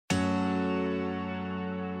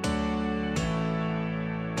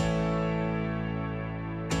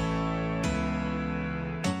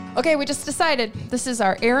Okay, we just decided this is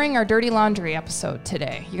our airing our dirty laundry episode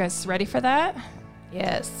today. You guys ready for that?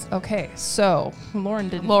 Yes. Okay, so Lauren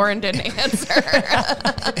didn't answer.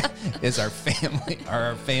 Is our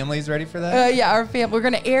families ready for that? Yeah, we're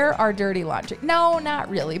going to air our dirty laundry. No,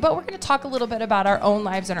 not really, but we're going to talk a little bit about our own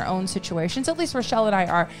lives and our own situations. At least Rochelle and I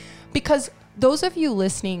are, because those of you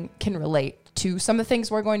listening can relate to some of the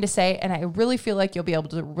things we're going to say, and I really feel like you'll be able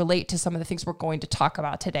to relate to some of the things we're going to talk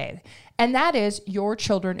about today. And that is your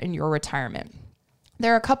children and your retirement.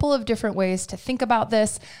 There are a couple of different ways to think about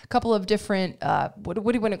this, a couple of different, what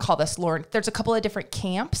do you want to call this, Lauren? There's a couple of different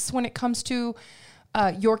camps when it comes to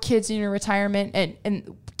your kids in your retirement,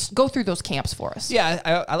 and go through those camps for us.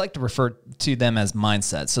 Yeah, I like to refer to them as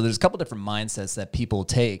mindsets. So there's a couple different mindsets that people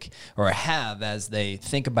take or have as they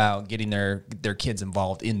think about getting their kids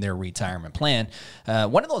involved in their retirement plan.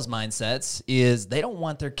 One of those mindsets is they don't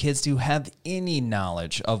want their kids to have any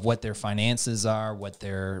knowledge of what their finances are, what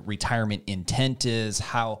their retirement intent is,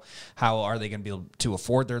 how are they going to be able to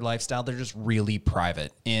afford their lifestyle. They're just really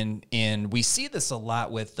private. And we see this a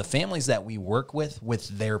lot with the families that we work with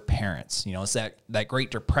their parents. You know, it's that Great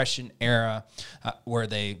Depression era where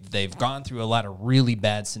they've gone through a lot of really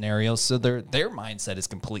bad scenarios. So their mindset is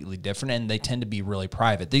completely different, and they tend to be really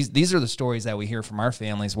private. These are the stories that we hear from our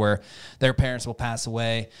families where their parents will pass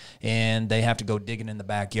away and they have to go digging in the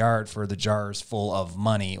backyard for the jars full of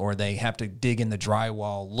money, or they have to dig in the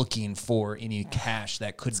drywall looking for any cash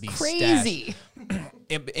that could be crazy.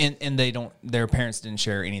 And their parents didn't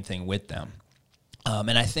share anything with them.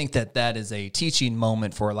 And I think that is a teaching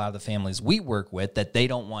moment for a lot of the families we work with, that they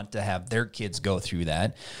don't want to have their kids go through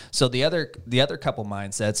that. So the other couple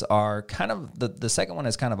mindsets are kind of, the second one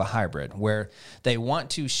is kind of a hybrid, where they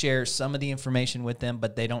want to share some of the information with them,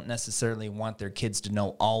 but they don't necessarily want their kids to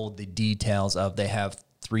know all of the details of they have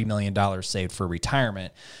 $3 million saved for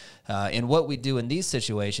retirement. And what we do in these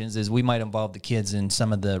situations is we might involve the kids in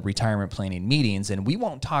some of the retirement planning meetings, and we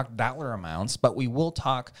won't talk dollar amounts, but we will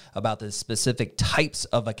talk about the specific types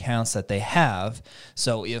of accounts that they have.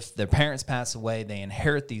 So if their parents pass away, they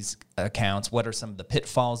inherit these accounts. What are some of the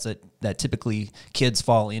pitfalls that typically kids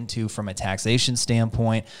fall into from a taxation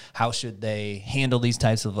standpoint? How should they handle these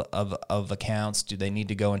types of accounts? Do they need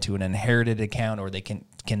to go into an inherited account, or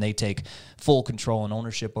can they take full control and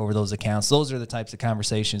ownership over those accounts? Those are the types of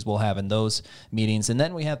conversations we'll have in those meetings. And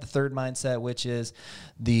then we have the third mindset, which is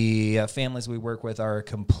the families we work with are a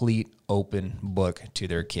complete open book to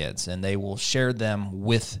their kids, and they will share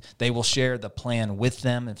the plan with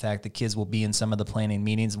them. In fact, the kids will be in some of the planning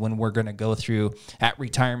meetings when we're going to go through, at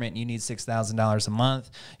retirement, you need $6,000 a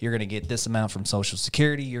month. You're going to get this amount from Social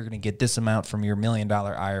Security. You're going to get this amount from your $1 million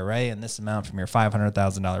IRA, and this amount from your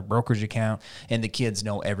 $500,000 brokerage account. And the kids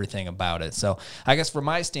know everything about it. So I guess from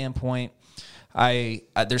my standpoint,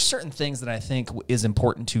 there's certain things that I think is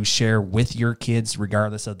important to share with your kids,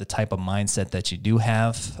 regardless of the type of mindset that you do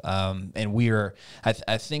have. And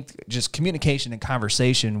I think just communication and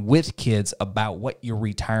conversation with kids about what your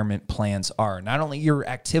retirement plans are, not only your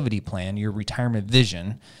activity plan, your retirement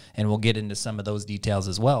vision, and we'll get into some of those details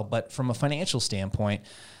as well. But from a financial standpoint,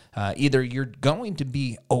 either you're going to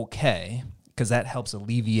be okay, because that helps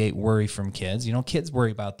alleviate worry from kids. You know, kids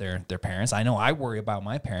worry about their parents. I know I worry about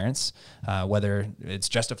my parents, whether it's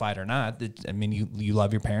justified or not. I mean, you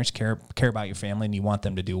love your parents, care about your family, and you want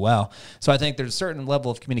them to do well. So I think there's a certain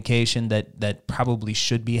level of communication that probably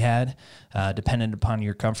should be had, dependent upon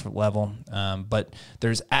your comfort level. But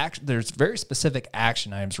there's very specific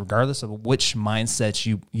action items, regardless of which mindset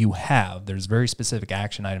you have. There's very specific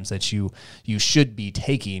action items that you should be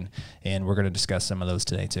taking, and we're going to discuss some of those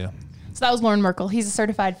today too. So that was Lauren Merkel. He's a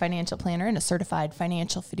certified financial planner and a certified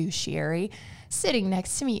financial fiduciary. Sitting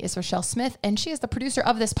next to me is Rochelle Smith, and she is the producer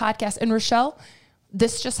of this podcast. And Rochelle,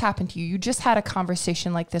 this just happened to you. You just had a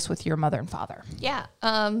conversation like this with your mother and father. Yeah.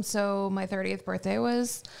 So my 30th birthday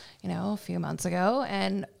was, a few months ago.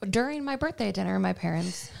 And during my birthday dinner, my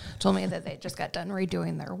parents told me that they just got done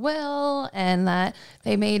redoing their will, and that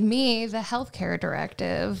they made me the healthcare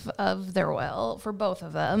directive of their will for both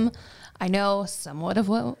of them. I know somewhat of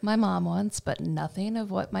what my mom wants, but nothing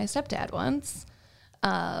of what my stepdad wants.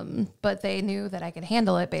 But they knew that I could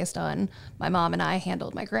handle it based on my mom and I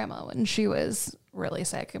handled my grandma when she was really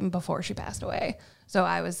sick and before she passed away. So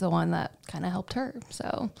I was the one that kind of helped her.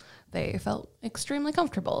 So they felt extremely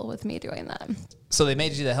comfortable with me doing that. So they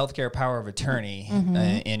made you the healthcare power of attorney,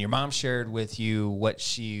 and your mom shared with you what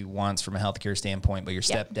she wants from a healthcare standpoint, but your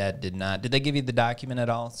stepdad did not. Did they give you the document at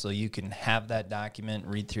all so you can have that document,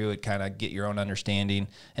 read through it, kind of get your own understanding,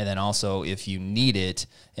 and then also if you need it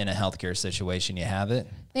in a healthcare situation, you have it?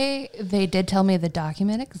 They did tell me the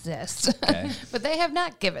document exists, Okay. but they have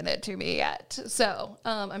not given it to me yet. So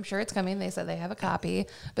I'm sure it's coming. They said they have a copy,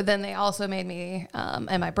 but then they also made me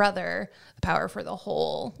and my brother the power for the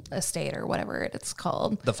whole estate or whatever it's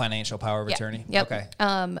called. The financial power of Yeah. attorney? Yep. Okay.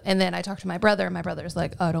 And then I talked to my brother, and my brother's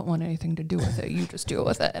like, I don't want anything to do with it. You just deal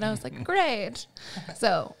with it. And I was like, great.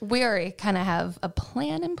 So we already kind of have a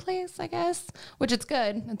plan in place, I guess, which it's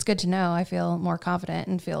good. It's good to know. I feel more confident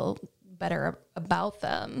and feel better about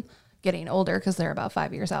them getting older because they're about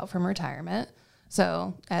 5 years out from retirement.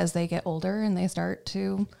 So as they get older and they start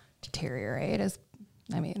to deteriorate, as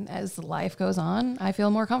life goes on, I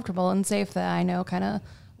feel more comfortable and safe that I know kind of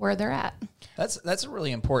where they're at. That's a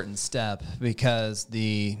really important step because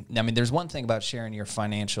there's one thing about sharing your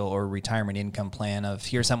financial or retirement income plan of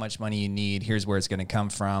here's how much money you need, here's where it's going to come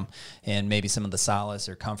from, and maybe some of the solace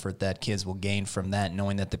or comfort that kids will gain from that,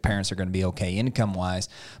 knowing that the parents are going to be okay income-wise.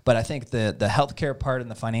 But I think the healthcare part and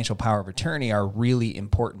the financial power of attorney are really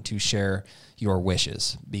important to share your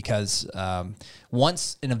wishes because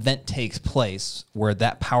once an event takes place where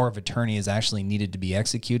that power of attorney is actually needed to be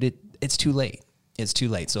executed, it's too late. It's too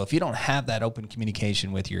late. So if you don't have that open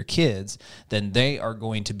communication with your kids, then they are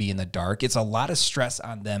going to be in the dark. It's a lot of stress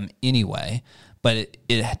on them anyway, but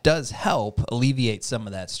it does help alleviate some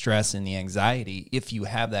of that stress and the anxiety if you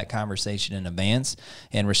have that conversation in advance.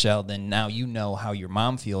 And Rochelle, then now you know how your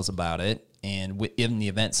mom feels about it. And in the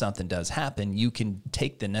event something does happen, you can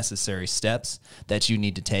take the necessary steps that you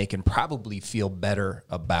need to take and probably feel better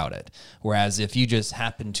about it. Whereas if you just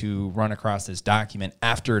happen to run across this document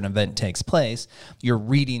after an event takes place, you're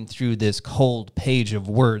reading through this cold page of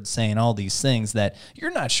words saying all these things that you're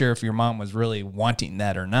not sure if your mom was really wanting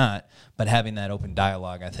that or not. But having that open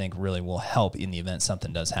dialogue, I think, really will help in the event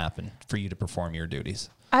something does happen for you to perform your duties.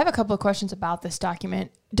 I have a couple of questions about this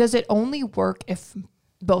document. Does it only work if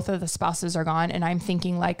both of the spouses are gone? And I'm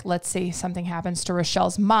thinking, like, let's say something happens to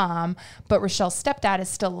Rochelle's mom, but Rochelle's stepdad is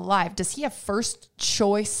still alive. Does he have first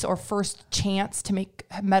choice or first chance to make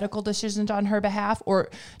medical decisions on her behalf?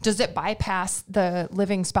 Or does it bypass the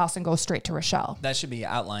living spouse and go straight to Rochelle? That should be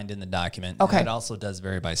outlined in the document. Okay. It also does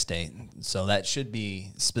vary by state. So that should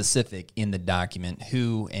be specific in the document.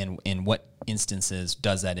 Who and in what instances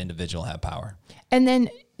does that individual have power? And then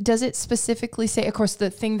does it specifically say, of course, the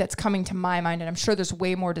thing that's coming to my mind, and I'm sure there's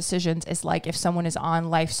way more decisions, is like if someone is on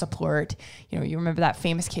life support, you remember that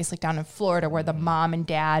famous case like down in Florida where the mom and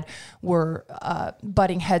dad were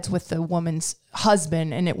butting heads with the woman's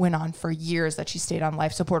husband, and it went on for years that she stayed on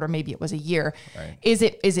life support, or maybe it was a year. Right. Is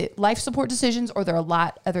it life support decisions, or there are a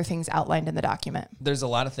lot other things outlined in the document? There's a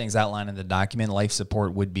lot of things outlined in the document. Life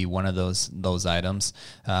support would be one of those items.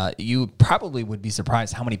 You probably would be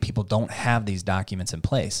surprised how many people don't have these documents in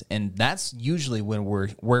place, and that's usually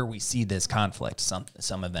where we see this conflict.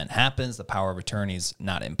 Some event happens, the power of attorney is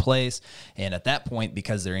not in place, and at that point,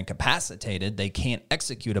 because they're incapacitated, they can't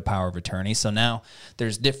execute a power of attorney. So now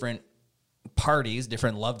there's different parties,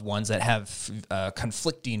 different loved ones that have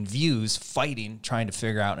conflicting views, fighting, trying to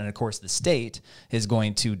figure out. And of course, the state is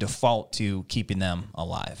going to default to keeping them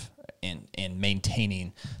alive and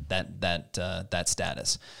maintaining that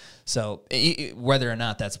status. So whether or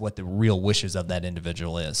not that's what the real wishes of that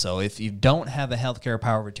individual is. So if you don't have a healthcare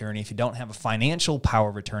power of attorney, if you don't have a financial power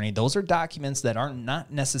of attorney, those are documents that are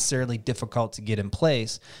not necessarily difficult to get in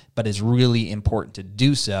place, but is really important to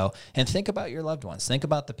do so. And think about your loved ones. Think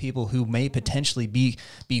about the people who may potentially be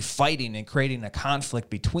fighting and creating a conflict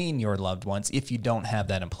between your loved ones if you don't have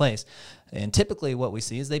that in place. And typically what we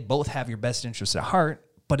see is they both have your best interests at heart.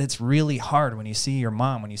 But it's really hard when you see your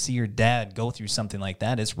mom, when you see your dad go through something like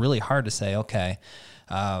that. It's really hard to say, okay,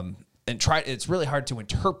 it's really hard to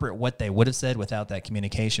interpret what they would have said without that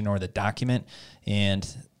communication or the document, and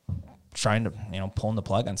trying to, pulling the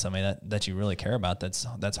plug on somebody that you really care about.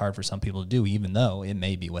 That's hard for some people to do, even though it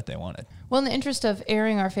may be what they wanted. Well, in the interest of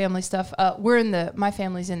airing our family stuff, my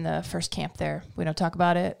family's in the first camp there. We don't talk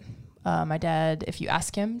about it. My dad, if you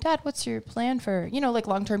ask him, Dad, what's your plan for, like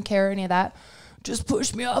long-term care, any of that? Just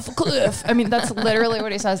push me off a cliff. I mean, that's literally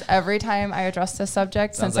what he says every time I address this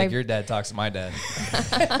subject. Sounds like your dad talks to my dad.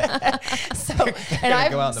 Since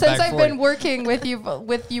I've been working with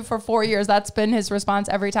you for 4 years, that's been his response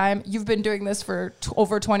every time. You've been doing this for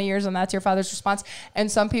over 20 years, and that's your father's response.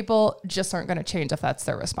 And some people just aren't going to change if that's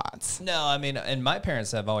their response. No, I mean, and my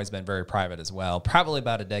parents have always been very private as well. Probably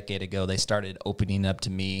about a decade ago, they started opening up to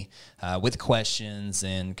me with questions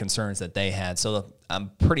and concerns that they had. So I'm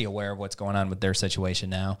pretty aware of what's going on with their situation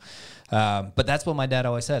now. But that's what my dad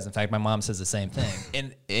always says. In fact, my mom says the same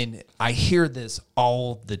thing. And I hear this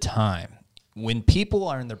all the time. When people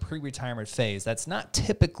are in the pre-retirement phase, that's not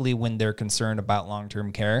typically when they're concerned about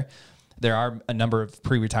long-term care. There are a number of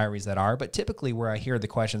pre-retirees that are, but typically where I hear the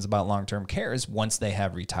questions about long-term care is once they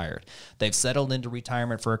have retired. They've settled into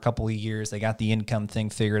retirement for a couple of years. They got the income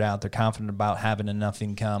thing figured out. They're confident about having enough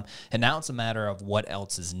income. And now it's a matter of what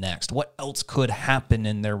else is next. What else could happen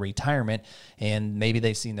in their retirement? And maybe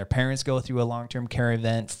they've seen their parents go through a long-term care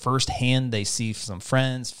event firsthand. They see some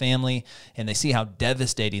friends, family, and they see how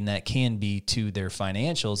devastating that can be to their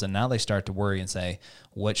financials. And now they start to worry and say,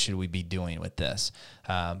 what should we be doing with this?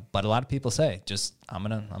 But a lot of people say, just I'm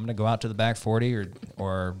gonna go out to the back 40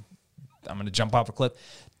 or I'm gonna jump off a cliff.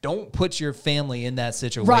 Don't put your family in that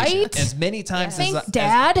situation. Right? As many times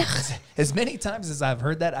as many times as I've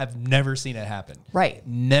heard that, I've never seen it happen. Right.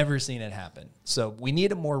 Never seen it happen. So we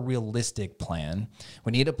need a more realistic plan.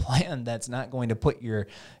 We need a plan that's not going to put your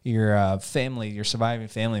family, your surviving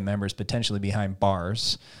family members potentially behind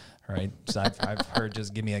bars. Right. So I've heard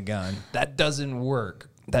just give me a gun. That doesn't work.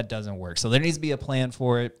 That doesn't work. So there needs to be a plan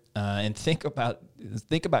for it. And think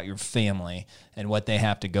about your family and what they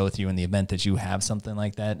have to go through in the event that you have something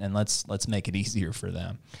like that, and let's make it easier for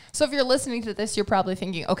them. So if you're listening to this, you're probably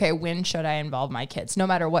thinking, okay, when should I involve my kids? No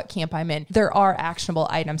matter what camp I'm in, there are actionable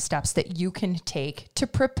item steps that you can take to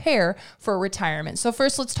prepare for retirement. So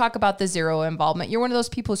first, let's talk about the zero involvement. You're one of those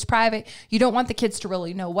people who's private. You don't want the kids to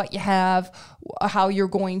really know what you have, how you're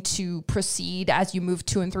going to proceed as you move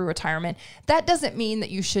to and through retirement. That doesn't mean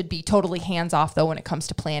that you should be totally hands off, though, when it comes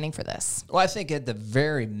to planning for this. Well, I think at the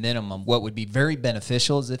very minimum, what would be very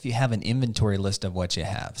beneficial is if you have an inventory list of what you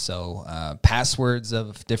have. So passwords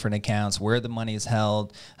of different accounts, where the money is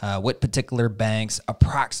held, what particular banks,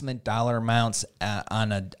 approximate dollar amounts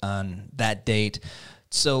on that date.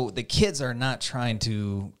 So the kids are not trying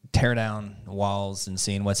to tear down walls and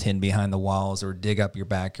seeing what's hidden behind the walls, or dig up your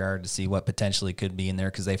backyard to see what potentially could be in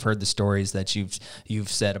there, because they've heard the stories that you've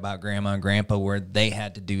said about grandma and grandpa where they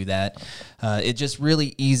had to do that. It's just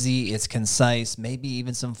really easy. It's concise. Maybe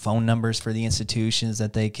even some phone numbers for the institutions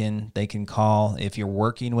that they can call. If you're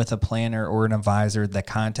working with a planner or an advisor, the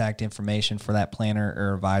contact information for that planner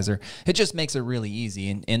or advisor. It just makes it really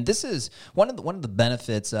easy. And this is one of the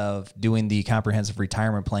benefits of doing the comprehensive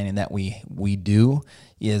retirement planning that we do,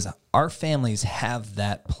 is our families have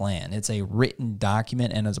that plan. It's a written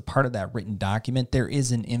document, and as a part of that written document, there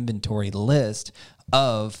is an inventory list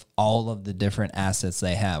of all of the different assets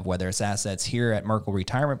they have, whether it's assets here at Merkle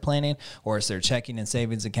Retirement Planning or it's their checking and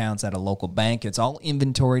savings accounts at a local bank. It's all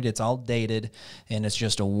inventoried, it's all dated, and it's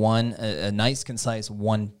just a nice, concise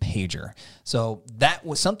one-pager. So that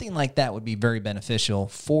was something like that would be very beneficial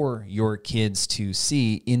for your kids to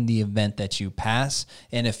see in the event that you pass,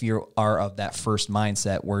 and if you are of that first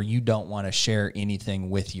mindset where you don't want to share anything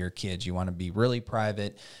with your kids. You want to be really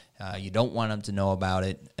private. You don't want them to know about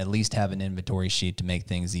it. At least have an inventory sheet to make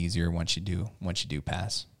things easier once you do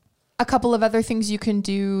pass. A couple of other things you can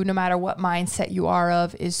do, no matter what mindset you are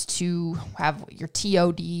of, is to have your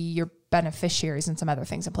TOD, your beneficiaries, and some other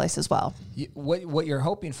things in place as well. What you're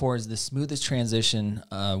hoping for is the smoothest transition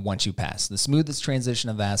once you pass. The smoothest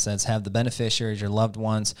transition of assets, have the beneficiaries, your loved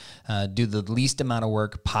ones, do the least amount of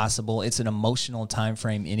work possible. It's an emotional time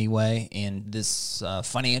frame anyway, and this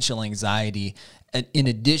financial anxiety, in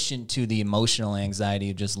addition to the emotional anxiety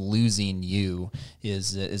of just losing you,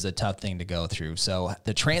 is a tough thing to go through. So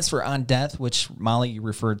the transfer on death, which Molly you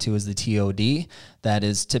referred to as the TOD, that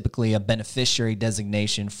is typically a beneficiary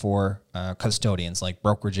designation for custodians like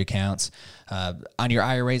brokerage accounts. On your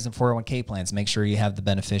IRAs and 401k plans, make sure you have the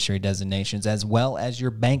beneficiary designations, as well as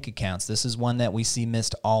your bank accounts. This is one that we see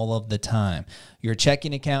missed all of the time. Your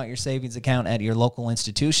checking account, your savings account at your local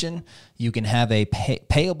institution, you can have a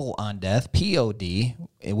payable on death, POD,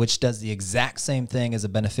 which does the exact same thing as a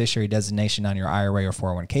beneficiary designation on your IRA or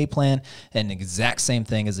 401k plan, and the exact same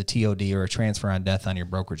thing as a TOD or a transfer on death on your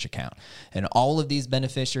brokerage account. And all of these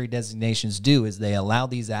beneficiary designations do is they allow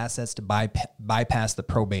these assets to bypass the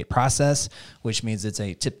probate process, which means it's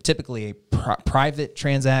typically a private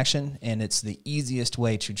transaction, and it's the easiest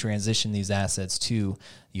way to transition these assets to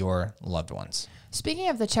your loved ones. Speaking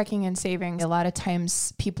of the checking and savings, a lot of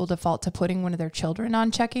times people default to putting one of their children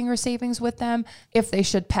on checking or savings with them. If they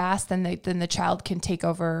should pass, then the child can take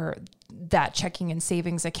over that checking and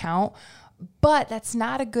savings account. But that's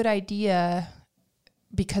not a good idea,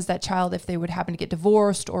 because that child, if they would happen to get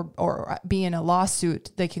divorced or be in a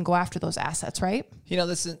lawsuit, they can go after those assets, right? You know,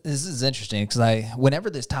 this is interesting, because whenever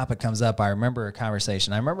this topic comes up, I remember a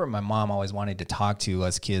conversation. I remember my mom always wanted to talk to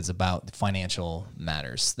us kids about financial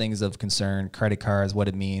matters, things of concern, credit cards, what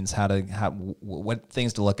it means, what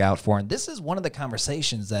things to look out for. And this is one of the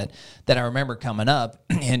conversations that I remember coming up.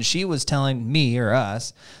 And she was telling me or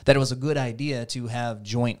us that it was a good idea to have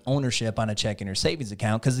joint ownership on a checking or savings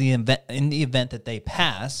account, because in the event that they pass,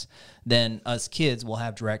 pass, then us kids will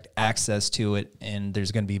have direct access to it, and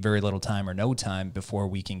there's going to be very little time or no time before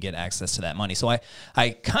we can get access to that money. So I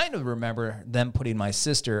kind of remember them putting my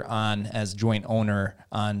sister on as joint owner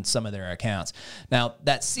on some of their accounts. Now,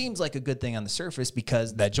 that seems like a good thing on the surface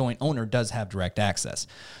because that joint owner does have direct access.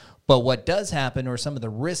 But what does happen, or some of the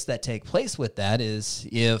risks that take place with that, is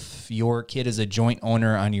if your kid is a joint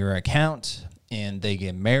owner on your account and they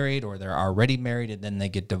get married, or they're already married and then they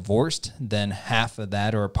get divorced, then half of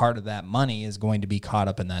that or a part of that money is going to be caught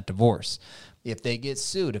up in that divorce. If they get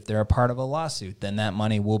sued, if they're a part of a lawsuit, then that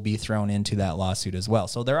money will be thrown into that lawsuit as well.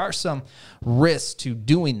 So there are some risks to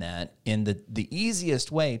doing that, and the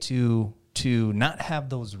easiest way to not have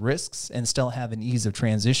those risks and still have an ease of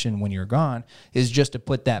transition when you're gone is just to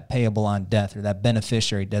put that payable on death or that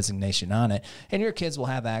beneficiary designation on it. And your kids will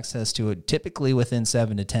have access to it typically within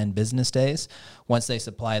 7 to 10 business days. Once they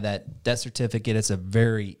supply that death certificate, it's a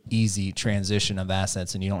very easy transition of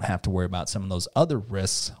assets, and you don't have to worry about some of those other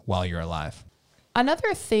risks while you're alive.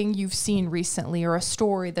 Another thing you've seen recently, or a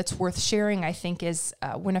story that's worth sharing, I think, is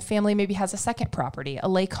when a family maybe has a second property, a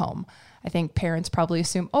lake home. I think parents probably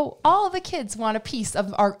assume, oh, all the kids want a piece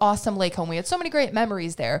of our awesome lake home. We had so many great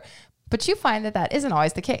memories there. But you find that that isn't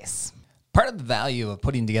always the case. Part of the value of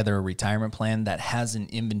putting together a retirement plan that has an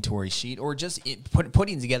inventory sheet, or just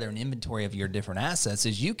putting together an inventory of your different assets,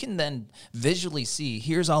 is you can then visually see,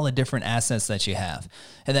 here's all the different assets that you have,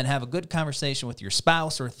 and then have a good conversation with your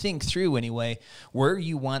spouse, or think through anyway where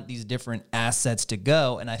you want these different assets to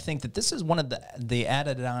go. And I think that this is one of the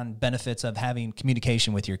added on benefits of having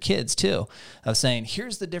communication with your kids too, of saying,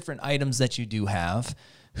 here's the different items that you do have.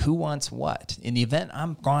 Who wants what? In the event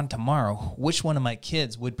I'm gone tomorrow, which one of my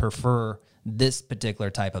kids would prefer this particular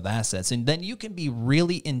type of assets? And then you can be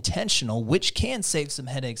really intentional, which can save some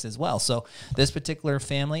headaches as well. So this particular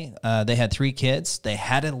family, they had 3 kids. They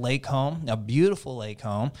had a lake home, a beautiful lake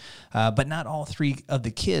home, but not all 3 of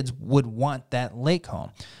the kids would want that lake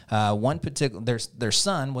home. One particular, their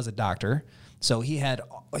son was a doctor. So he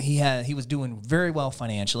was doing very well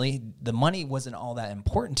financially. The money wasn't all that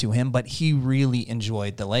important to him, but he really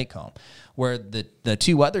enjoyed the lake home. Where the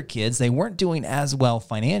 2 other kids, they weren't doing as well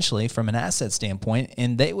financially from an asset standpoint,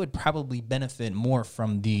 and they would probably benefit more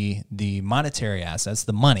from the monetary assets,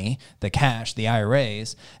 the money, the cash, the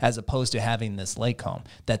IRAs, as opposed to having this lake home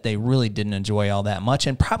that they really didn't enjoy all that much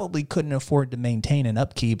and probably couldn't afford to maintain and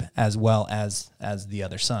upkeep as well as the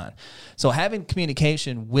other son. So having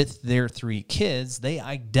communication with their 3 kids, they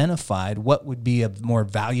identified what would be a more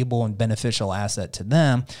valuable and beneficial asset to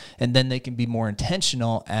them, and then they can be more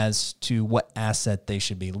intentional as to what asset they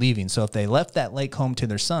should be leaving. So if they left that lake home to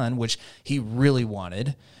their son, which he really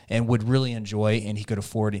wanted and would really enjoy and he could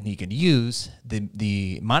afford and he could use,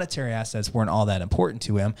 the monetary assets weren't all that important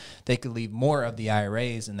to him. They could leave more of the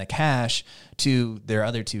IRAs and the cash to their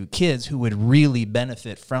other 2 kids who would really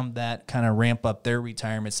benefit from that, kind of ramp up their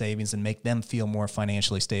retirement savings and make them feel more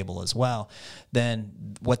financially stable as well.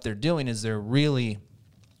 Then what they're doing is they're really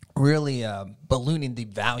ballooning the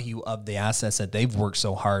value of the assets that they've worked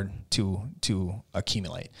so hard to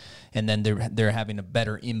accumulate, and then they're having a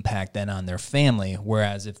better impact then on their family.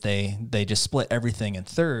 Whereas if they just split everything in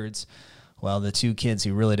thirds, well, the 2 kids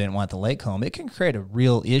who really didn't want the lake home, it can create a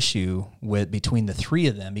real issue between the 3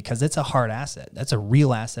 of them, because it's a hard asset. That's a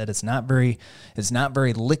real asset. It's not very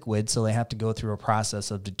liquid, so they have to go through a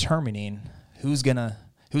process of determining who's gonna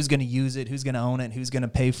use it, who's going to own it, who's going to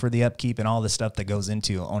pay for the upkeep, and all the stuff that goes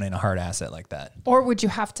into owning a hard asset like that. Or would you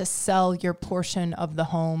have to sell your portion of the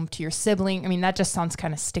home to your sibling? I mean, that just sounds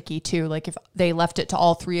kind of sticky too. Like if they left it to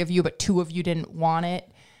all 3 of you, but 2 of you didn't want it.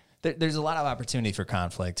 There's a lot of opportunity for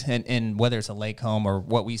conflict. And whether it's a lake home or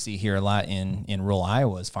what we see here a lot in rural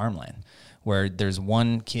Iowa is farmland, where there's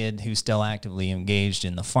 1 kid who's still actively engaged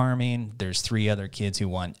in the farming. There's 3 other kids who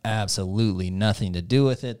want absolutely nothing to do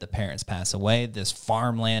with it. The parents pass away. This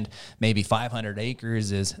farmland, maybe 500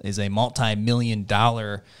 acres, is a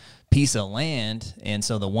multi-million-dollar piece of land. And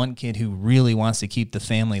so the 1 kid who really wants to keep the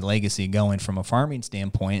family legacy going from a farming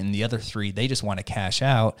standpoint, and the other 3, they just want to cash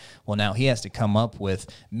out. Well, now he has to come up with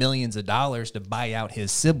millions of dollars to buy out his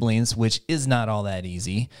siblings, which is not all that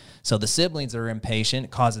easy. So the siblings are impatient.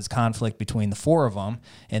 It causes conflict between the 4 of them.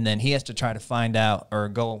 And then he has to try to find out or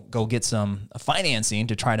go get some financing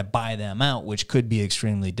to try to buy them out, which could be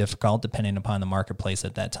extremely difficult depending upon the marketplace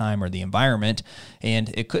at that time or the environment. And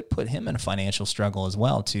it could put him in a financial struggle as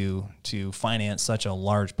well to to finance such a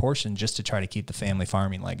large portion just to try to keep the family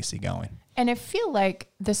farming legacy going. And I feel like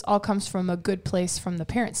this all comes from a good place from the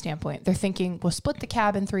parent standpoint. They're thinking, we'll split the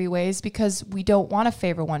cabin 3 ways because we don't want to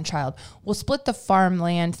favor one child. We'll split the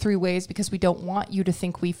farmland 3 ways because we don't want you to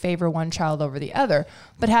think we favor one child over the other.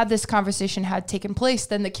 But had this conversation had taken place,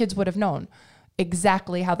 then the kids would have known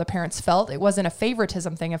exactly how the parents felt. It wasn't a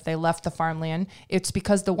favoritism thing if they left the farmland. It's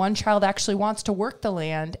because the one child actually wants to work the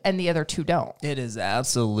land and the other 2 don't. It is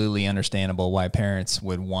absolutely understandable why parents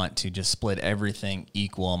would want to just split everything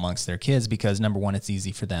equal amongst their kids, because number one, it's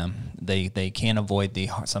easy for them. They can avoid the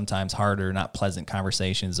sometimes harder, not pleasant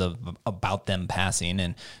conversations about them passing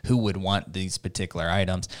and who would want these particular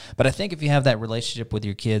items. But I think if you have that relationship with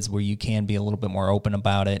your kids where you can be a little bit more open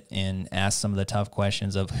about it and ask some of the tough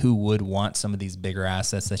questions of who would want some of these bigger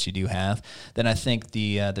assets that you do have, then I think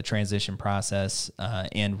the transition process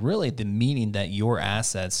and really the meaning that your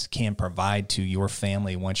assets can provide to your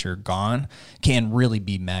family once you're gone can really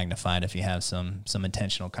be magnified if you have some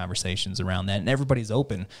intentional conversations around that, and everybody's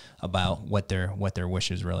open about what their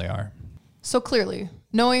wishes really are. So clearly,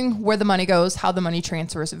 knowing where the money goes, how the money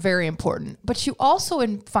transfers, very important. But you also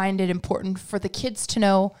find it important for the kids to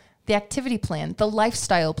know the activity plan, the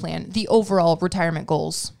lifestyle plan, the overall retirement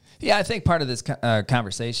goals. Yeah, I think part of this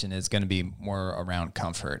conversation is going to be more around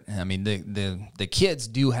comfort. I mean, the kids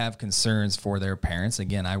do have concerns for their parents.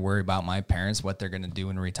 Again, I worry about my parents, what they're going to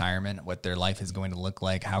do in retirement, what their life is going to look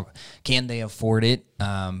like, how can they afford it.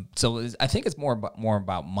 So I think it's more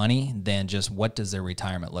about money than just what does their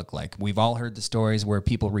retirement look like. We've all heard the stories where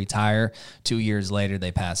people retire, 2 years later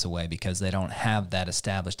they pass away because they don't have that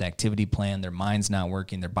established activity plan. Their mind's not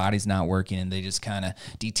working, their body's not working, and they just kind of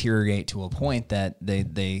deteriorate to a point that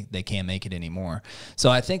they can't make it anymore. So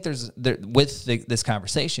I think with this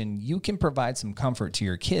conversation, you can provide some comfort to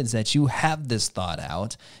your kids that you have this thought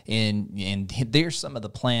out, and there's some of the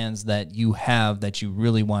plans that you have that you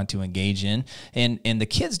really want to engage in, and the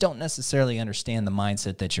kids don't necessarily understand the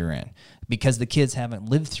mindset that you're in, because the kids haven't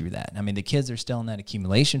lived through that. I mean, the kids are still in that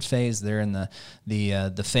accumulation phase. They're in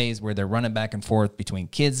the phase where they're running back and forth between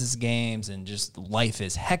kids' games, and just life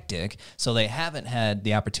is hectic. So they haven't had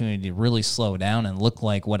the opportunity to really slow down and look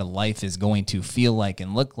like what a life is going to feel like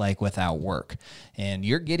and look like without work. And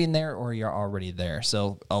you're getting there, or you're already there.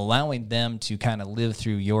 So allowing them to kind of live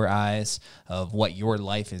through your eyes of what your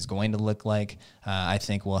life is going to look like, I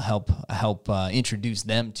think will help introduce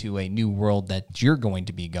them to a new world that you're going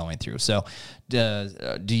to be going through. So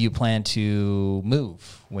do you plan to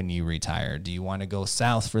move when you retire? Do you want to go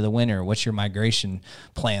south for the winter? What's your migration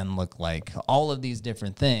plan look like? All of these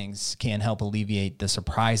different things can help alleviate the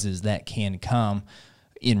surprises that can come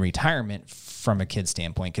in retirement from a kid's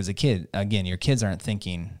standpoint, because your kids aren't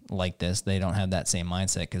thinking like this. They don't have that same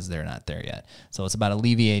mindset because they're not there yet. So it's about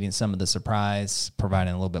alleviating some of the surprise,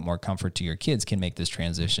 providing a little bit more comfort to your kids can make this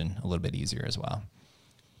transition a little bit easier as well.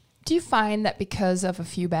 Do you find that because of a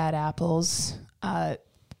few bad apples,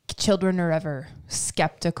 children are ever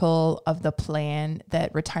skeptical of the plan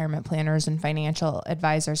that retirement planners and financial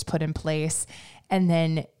advisors put in place, and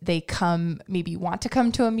then they maybe want to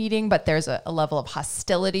come to a meeting, but there's a level of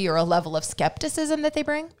hostility or a level of skepticism that they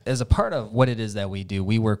bring? As a part of what it is that we do,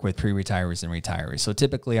 we work with pre-retirees and retirees. So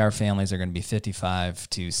typically our families are going to be 55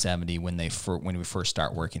 to 70 when we first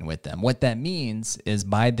start working with them. What that means is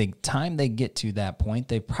by the time they get to that point,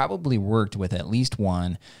 they've probably worked with at least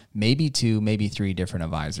one, maybe 2, maybe 3 different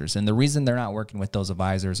advisors. And the reason they're not working with those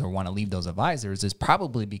advisors or want to leave those advisors is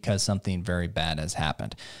probably because something very bad has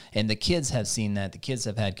happened. And the kids have seen that. The kids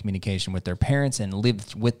have had communication with their parents and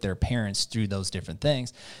lived with their parents through those different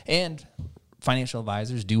things. And financial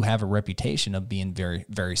advisors do have a reputation of being very,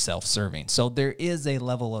 very self-serving. So there is a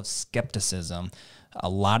level of skepticism a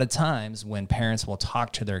lot of times when parents will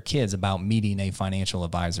talk to their kids about meeting a financial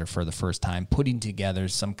advisor for the first time, putting together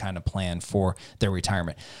some kind of plan for their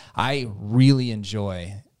retirement. I really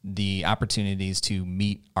enjoy the opportunities to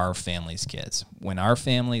meet our family's kids. When our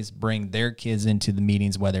families bring their kids into the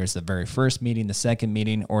meetings, whether it's the very first meeting, the second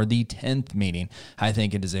meeting, or the 10th meeting, I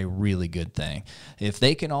think it is a really good thing. If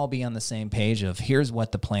they can all be on the same page of here's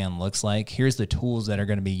what the plan looks like, here's the tools that are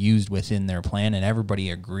going to be used within their plan, and everybody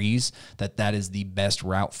agrees that that is the best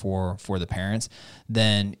route for the parents,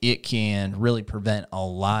 then it can really prevent a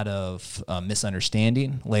lot of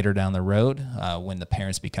misunderstanding later down the road when the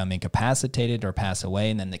parents become incapacitated or pass away,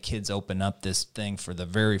 and then the kids open up this thing for the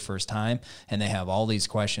very first time and they have all these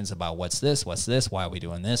questions about what's this, why are we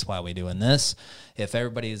doing this, why are we doing this. If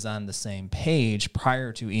everybody is on the same page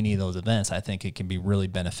prior to any of those events, I think it can be really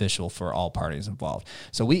beneficial for all parties involved.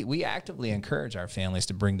 So we actively encourage our families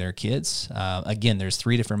to bring their kids. Again, there's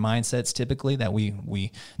 3 different mindsets typically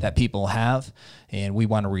that people have, and we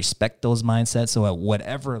want to respect those mindsets. So at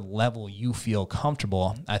whatever level you feel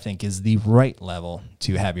comfortable, I think is the right level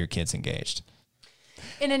to have your kids engaged.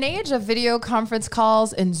 In an age of video conference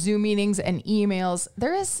calls and Zoom meetings and emails,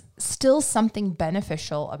 there is still something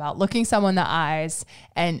beneficial about looking someone in the eyes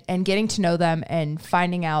and getting to know them and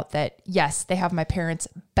finding out that, yes, they have my parents'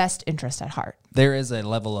 best interest at heart. There is a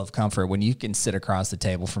level of comfort when you can sit across the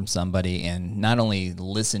table from somebody and not only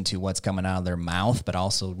listen to what's coming out of their mouth, but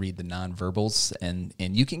also read the nonverbals. And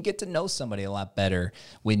you can get to know somebody a lot better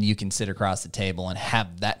when you can sit across the table and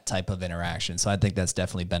have that type of interaction. So I think that's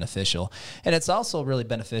definitely beneficial. And it's also really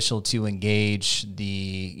beneficial to engage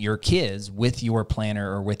your kids with your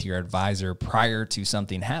planner or with your advisor prior to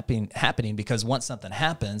something happening, because once something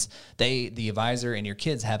happens, the advisor and your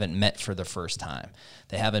kids haven't met for the first time.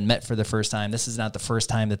 They haven't met for the first time. This is not the first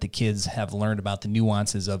time that the kids have learned about the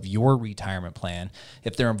nuances of your retirement plan.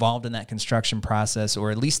 If they're involved in that construction process,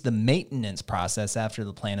 or at least the maintenance process after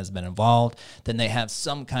the plan has been involved, then they have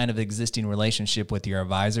some kind of existing relationship with your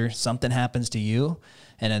advisor. Something happens to you,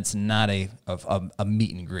 and it's not a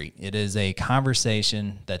meet and greet. It is a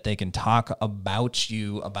conversation that they can talk about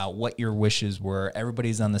you, about what your wishes were.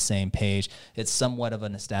 Everybody's on the same page. It's somewhat of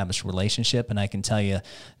an established relationship, and I can tell you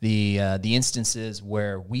the instances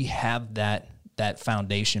where we have that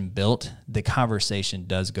foundation built, the conversation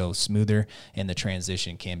does go smoother, and the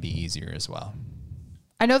transition can be easier as well.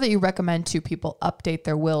 I know that you recommend people update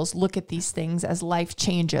their wills, look at these things as life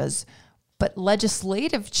changes, but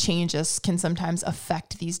legislative changes can sometimes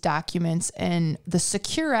affect these documents, and the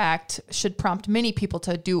Secure Act should prompt many people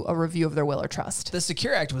to do a review of their will or trust. The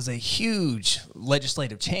Secure Act was a huge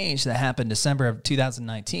legislative change that happened December of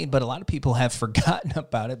 2019, but a lot of people have forgotten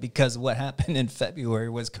about it because what happened in February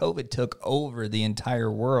was COVID took over the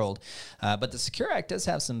entire world. But the Secure Act does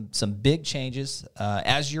have some big changes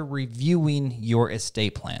as you're reviewing your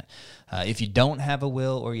estate plan. If you don't have a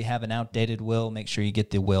will or you have an outdated will, make sure you get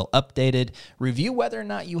the will updated. Review whether or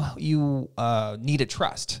not you need a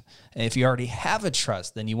trust. If you already have a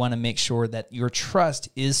trust, then you want to make sure that your trust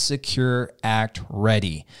is Secure Act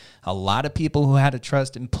ready. A lot of people who had a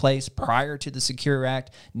trust in place prior to the Secure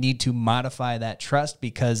Act need to modify that trust,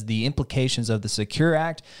 because the implications of the Secure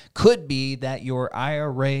Act could be that your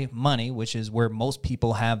IRA money, which is where most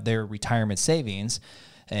people have their retirement savings,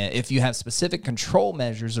 if you have specific control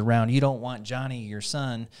measures around, you don't want Johnny, your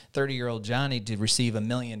son, 30-year-old Johnny, to receive $1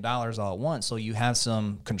 million all at once. So you have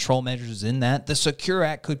some control measures in that. The Secure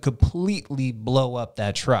Act could completely blow up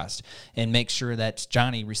that trust and make sure that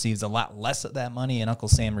Johnny receives a lot less of that money and Uncle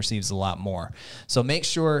Sam receives a lot more. So make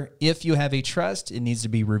sure if you have a trust, it needs to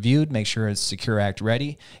be reviewed. Make sure it's Secure Act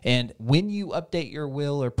ready. And when you update your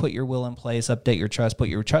will or put your will in place, update your trust, put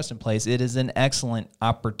your trust in place, it is an excellent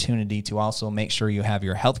opportunity to also make sure you have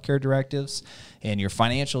your healthcare directives and your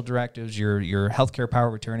financial directives, your healthcare power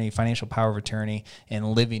of attorney, financial power of attorney, and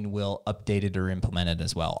living will updated or implemented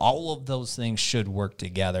as well. All of those things should work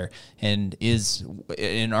together and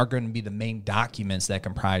are going to be the main documents that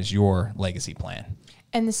comprise your legacy plan.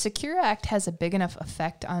 And the Secure Act has a big enough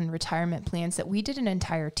effect on retirement plans that we did an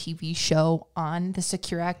entire TV show on the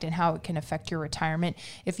Secure Act and how it can affect your retirement.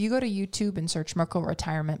 If you go to YouTube and search Merkle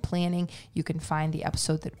Retirement Planning, you can find the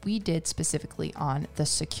episode that we did specifically on the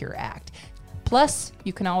Secure Act. Plus,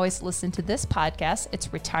 you can always listen to this podcast.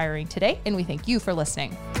 It's Retiring Today, and we thank you for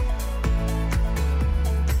listening.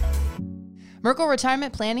 Merkle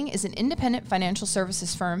Retirement Planning is an independent financial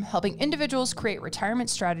services firm helping individuals create retirement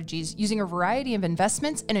strategies using a variety of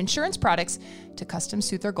investments and insurance products to custom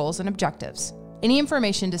suit their goals and objectives. Any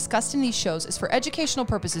information discussed in these shows is for educational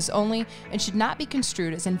purposes only and should not be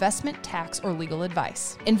construed as investment, tax, or legal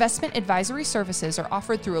advice. Investment advisory services are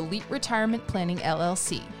offered through Elite Retirement Planning,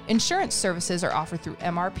 LLC. Insurance services are offered through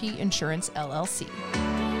MRP Insurance, LLC.